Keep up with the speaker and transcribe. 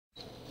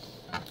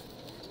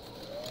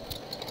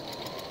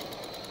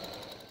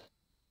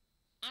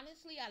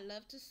I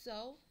love to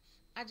sew.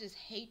 I just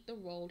hate the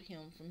rolled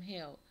hem from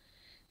hell.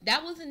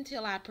 That was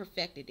until I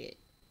perfected it.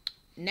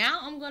 Now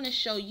I'm going to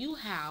show you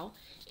how,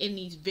 in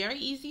these very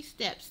easy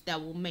steps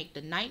that will make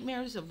the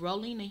nightmares of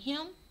rolling a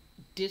hem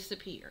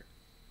disappear.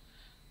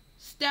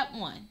 Step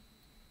 1.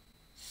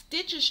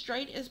 Stitch as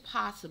straight as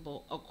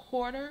possible,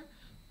 1/4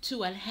 to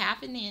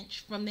 1/2 inch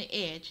from the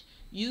edge,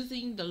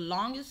 using the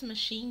longest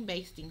machine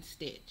basting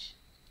stitch.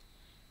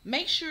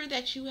 Make sure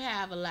that you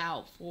have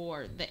allowed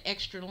for the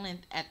extra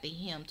length at the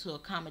hem to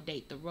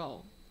accommodate the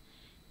roll.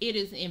 It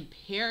is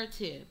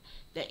imperative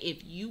that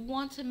if you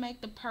want to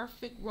make the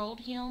perfect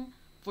rolled hem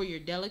for your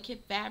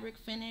delicate fabric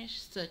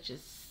finish such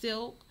as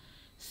silk,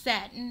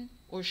 satin,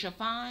 or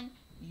chiffon,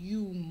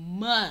 you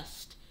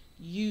must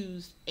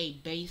use a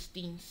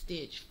basting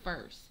stitch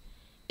first.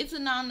 It's a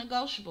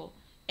non-negotiable,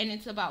 and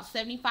it's about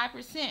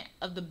 75%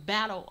 of the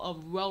battle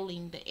of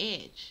rolling the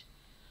edge.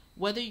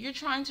 Whether you're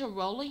trying to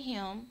roll a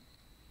hem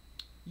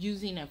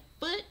using a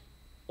foot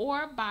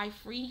or by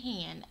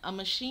freehand, a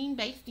machine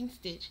basting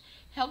stitch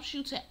helps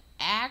you to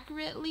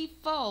accurately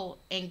fold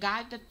and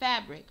guide the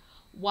fabric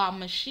while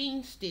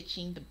machine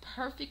stitching the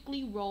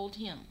perfectly rolled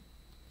hem.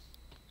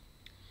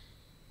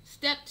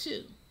 Step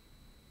 2.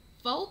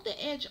 Fold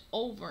the edge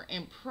over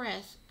and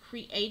press,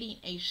 creating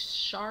a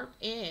sharp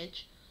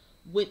edge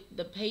with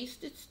the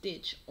pasted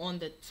stitch on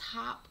the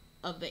top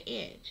of the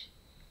edge.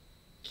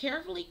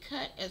 Carefully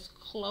cut as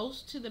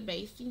close to the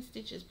basting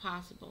stitch as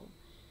possible.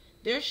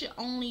 There should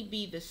only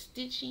be the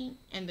stitching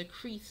and the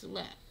crease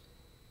left.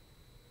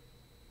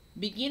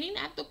 Beginning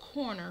at the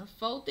corner,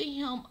 fold the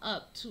hem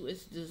up to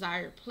its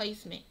desired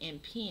placement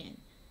and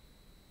pin,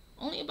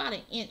 only about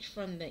 1 inch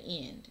from the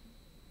end.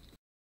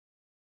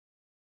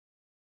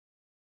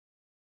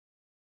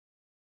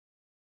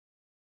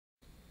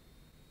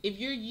 If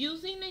you're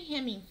using a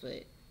hemming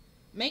foot,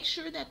 make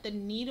sure that the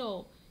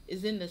needle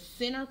is in the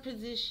center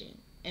position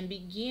and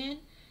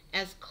begin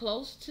as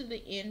close to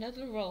the end of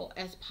the roll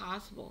as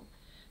possible,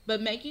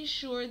 but making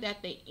sure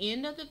that the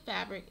end of the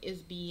fabric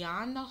is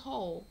beyond the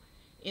hole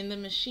in the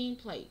machine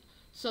plate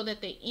so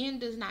that the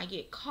end does not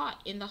get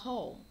caught in the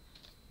hole.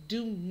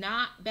 Do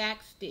not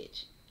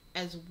backstitch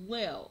as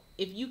well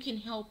if you can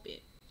help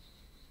it.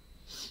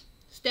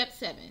 Step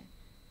 7.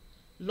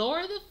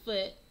 Lower the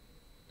foot,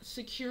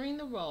 securing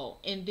the roll,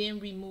 and then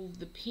remove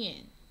the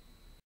pin.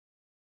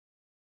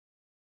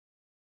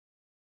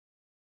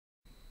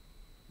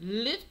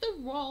 Lift the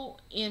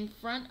roll in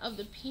front of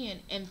the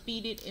pin and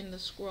feed it in the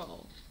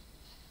scroll.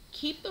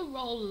 Keep the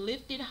roll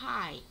lifted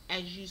high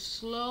as you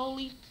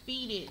slowly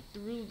feed it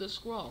through the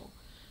scroll.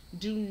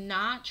 Do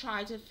not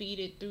try to feed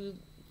it through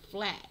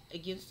flat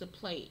against the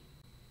plate.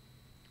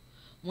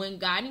 When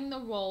guiding the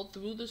roll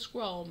through the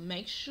scroll,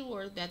 make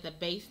sure that the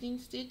basting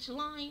stitch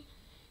line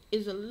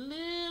is a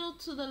little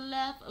to the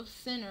left of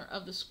center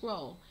of the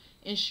scroll,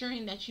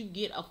 ensuring that you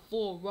get a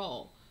full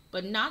roll,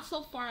 but not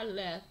so far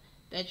left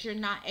that you're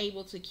not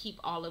able to keep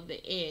all of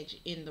the edge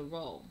in the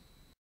roll.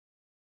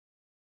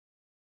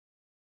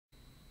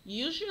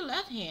 Use your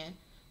left hand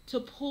to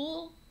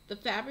pull the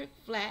fabric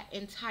flat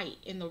and tight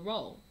in the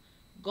roll.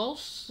 Go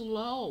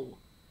slow.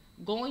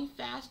 Going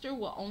faster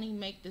will only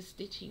make the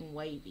stitching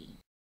wavy.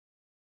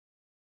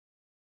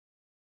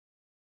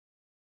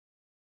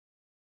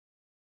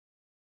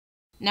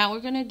 Now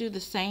we're going to do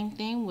the same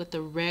thing with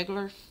the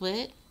regular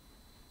foot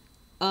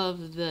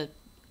of the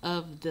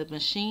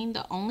machine.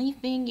 The only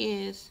thing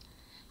is,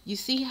 you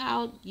see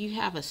how you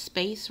have a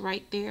space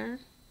right there?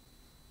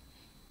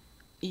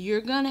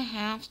 You're going to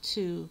have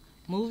to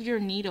move your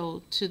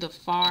needle to the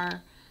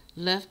far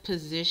left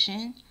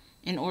position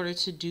in order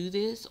to do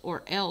this,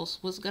 or else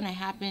what's going to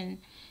happen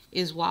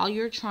is while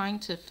you're trying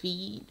to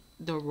feed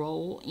the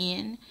roll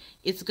in,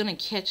 it's going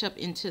to catch up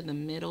into the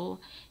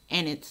middle,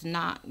 and it's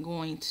not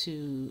going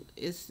to,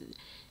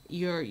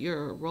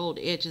 your rolled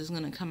edge is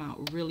going to come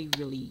out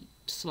really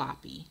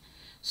sloppy.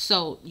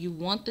 So you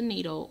want the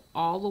needle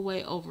all the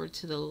way over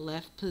to the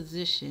left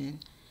position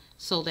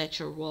so that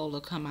your roll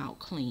will come out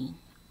clean.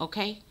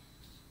 Okay?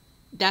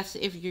 That's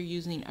if you're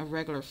using a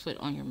regular foot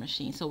on your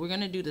machine. So we're going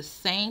to do the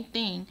same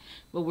thing,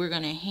 but we're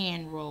going to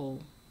hand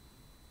roll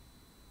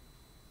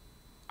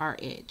our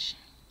edge.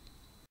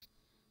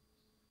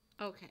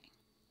 Okay.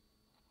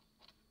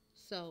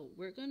 So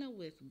we're going to,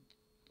 with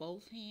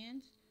both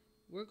hands,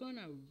 we're going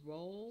to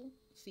roll.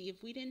 See,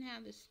 if we didn't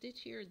have the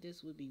stitch here,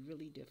 this would be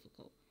really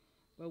difficult.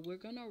 But we're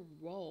going to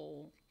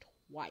roll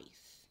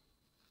twice.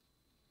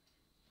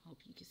 Hope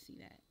you can see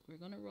that. We're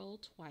going to roll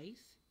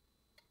twice.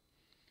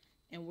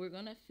 And we're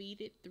going to feed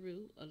it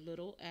through a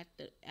little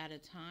at a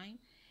time.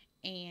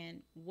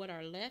 And what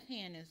our left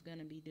hand is going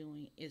to be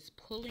doing is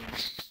pulling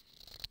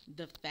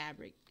the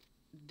fabric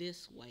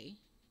this way,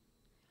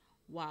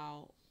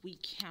 while we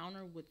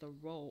counter with the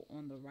roll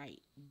on the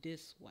right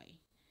this way,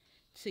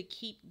 to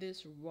keep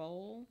this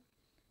roll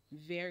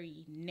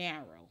very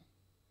narrow.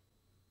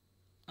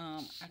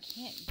 I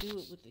can't do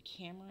it with the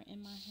camera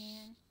in my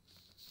hand,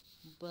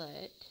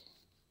 but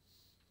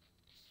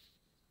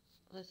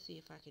let's see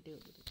if I can do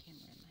it with the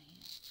camera in my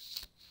hand.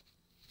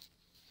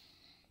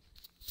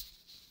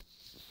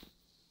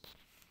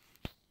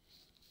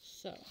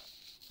 So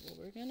what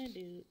we're gonna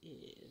do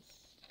is,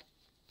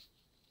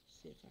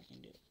 see if I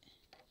can do it.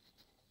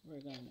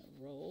 We're gonna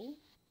roll.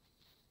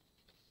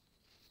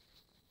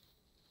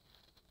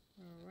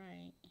 All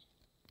right,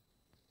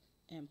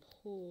 and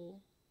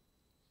pull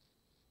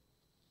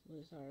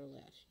with our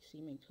left. You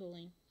see me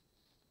pulling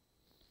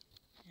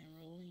and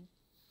rolling,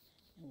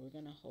 and we're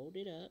gonna hold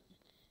it up,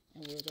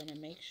 and we're gonna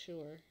make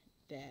sure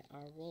that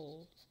our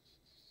roll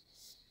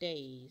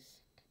stays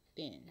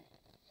thin.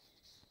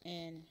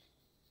 And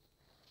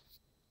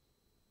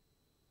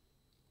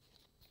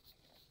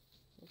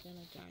we're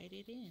gonna guide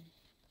it in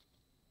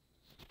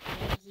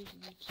as if you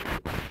can.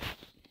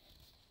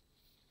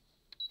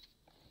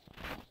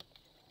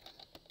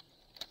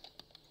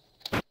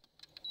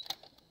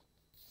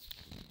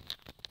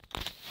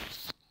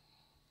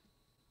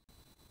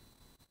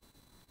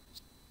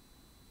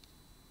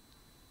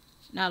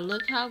 Now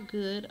look how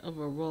good of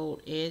a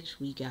rolled edge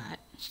we got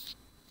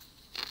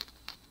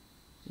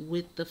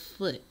with the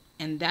foot.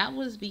 And that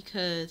was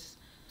because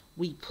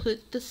we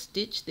put the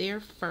stitch there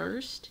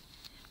first.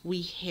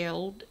 We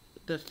held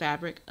the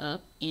fabric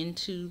up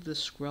into the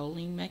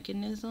scrolling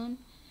mechanism,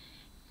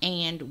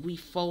 and we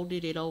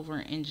folded it over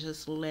and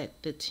just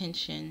let the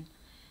tension,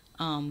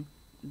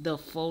 the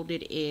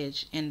folded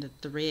edge and the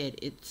thread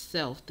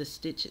itself, the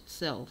stitch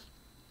itself,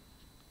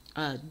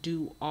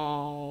 do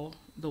all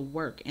the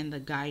work and the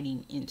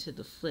guiding into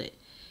the foot.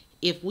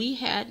 If we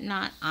had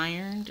not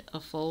ironed a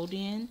fold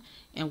in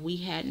and we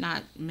had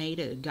not made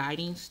a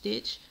guiding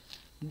stitch,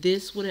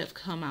 this would have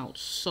come out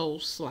so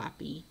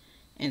sloppy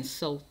and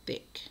so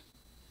thick.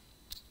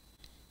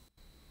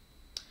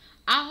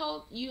 I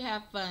hope you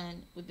have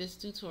fun with this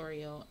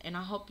tutorial, and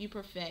I hope you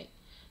perfect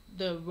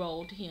the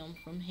rolled hem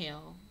from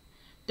hell.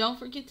 Don't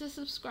forget to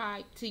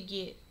subscribe to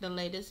get the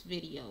latest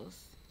videos.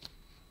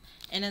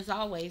 And as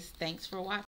always, thanks for watching.